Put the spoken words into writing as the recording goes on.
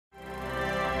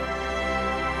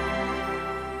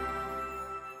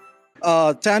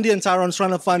Tandy and Tyrone's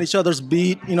trying to find each other's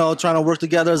beat, trying to work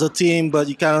together as a team, but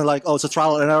you kind of like, oh, it's a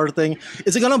trial and error thing.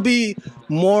 Is it going to be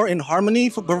more in harmony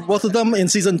for both of them in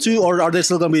season 2, or are they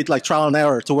still going to be like trial and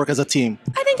error to work as a team?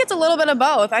 I think it's a little bit of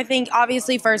both. I think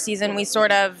obviously first season we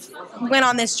sort of went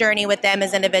on this journey with them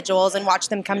as individuals and watched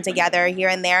them come together here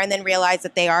and there and then realized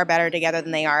that they are better together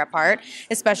than they are apart,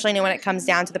 especially when it comes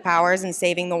down to the powers and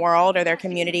saving the world or their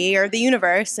community or the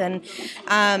universe. And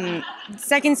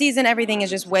second season, everything is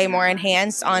just way more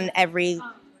enhanced on every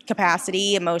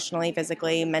capacity, emotionally,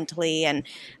 physically, mentally, and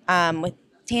with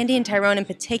Tandy and Tyrone in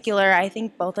particular, I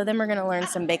think both of them are going to learn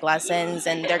some big lessons,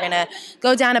 and they're going to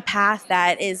go down a path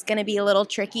that is going to be a little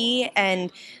tricky,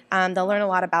 and they'll learn a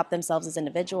lot about themselves as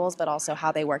individuals, but also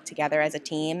how they work together as a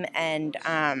team. And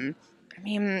I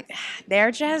mean,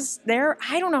 I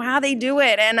don't know how they do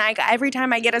it. And every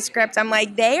time I get a script, I'm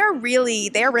like, we're really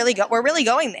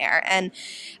going there. And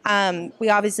we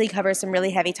obviously cover some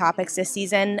really heavy topics this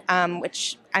season,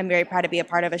 which I'm very proud to be a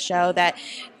part of a show that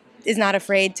is not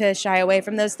afraid to shy away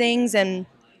from those things. And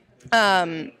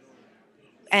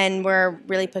we're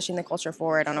really pushing the culture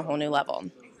forward on a whole new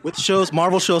level. With shows,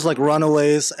 Marvel shows like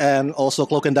Runaways and also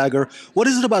Cloak and Dagger, what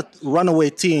is it about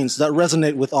runaway teens that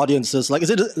resonate with audiences? Like,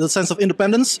 is it the sense of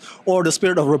independence or the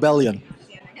spirit of rebellion?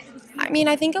 I mean,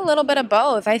 I think a little bit of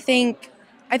both. I think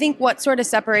what sort of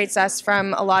separates us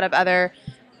from a lot of other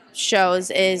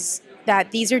shows is that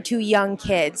these are two young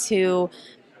kids who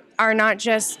are not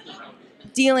just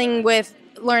dealing with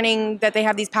learning that they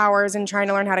have these powers and trying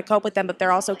to learn how to cope with them, but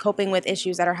they're also coping with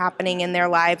issues that are happening in their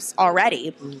lives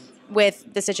already.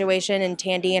 With the situation and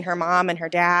Tandy and her mom and her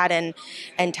dad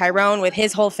and Tyrone with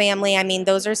his whole family. I mean,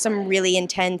 those are some really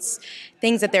intense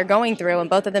things that they're going through, and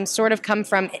both of them sort of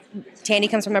Tandy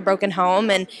comes from a broken home,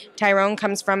 and Tyrone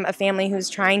comes from a family who's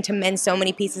trying to mend so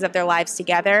many pieces of their lives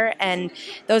together, and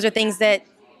those are things that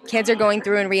kids are going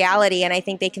through in reality, and I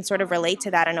think they can sort of relate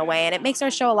to that in a way, and it makes our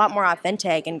show a lot more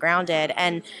authentic and grounded.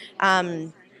 And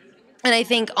I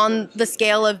think on the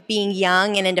scale of being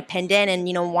young and independent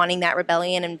and, wanting that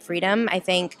rebellion and freedom, I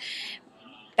think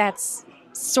that's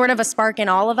sort of a spark in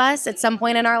all of us at some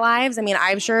point in our lives. I mean,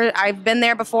 I'm sure I've been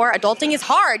there before. Adulting is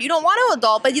hard. You don't want to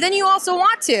adult, but then you also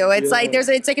want to. It's like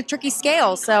it's like a tricky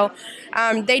scale. So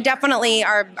they definitely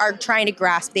are trying to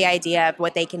grasp the idea of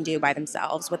what they can do by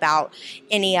themselves without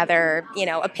any other,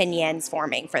 opinions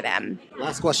forming for them.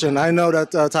 Last question. I know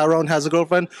that Tyrone has a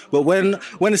girlfriend, but when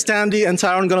is Tandy and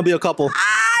Tyrone going to be a couple?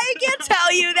 I can't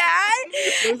tell you that.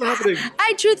 What's happening?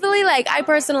 I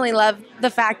personally love the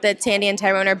fact that Tandy and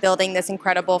Tyrone are building this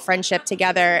incredible friendship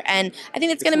together, and I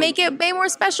think it's going to make it way more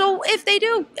special if they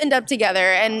do end up together.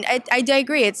 And I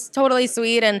agree, it's totally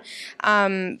sweet, and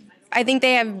I think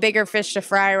they have bigger fish to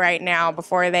fry right now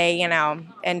before they,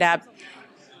 end up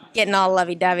getting all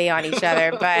lovey-dovey on each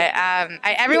other. But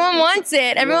everyone wants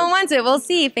it. Everyone wants it. We'll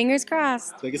see. Fingers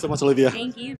crossed. Thank you so much, Olivia.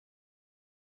 Thank you.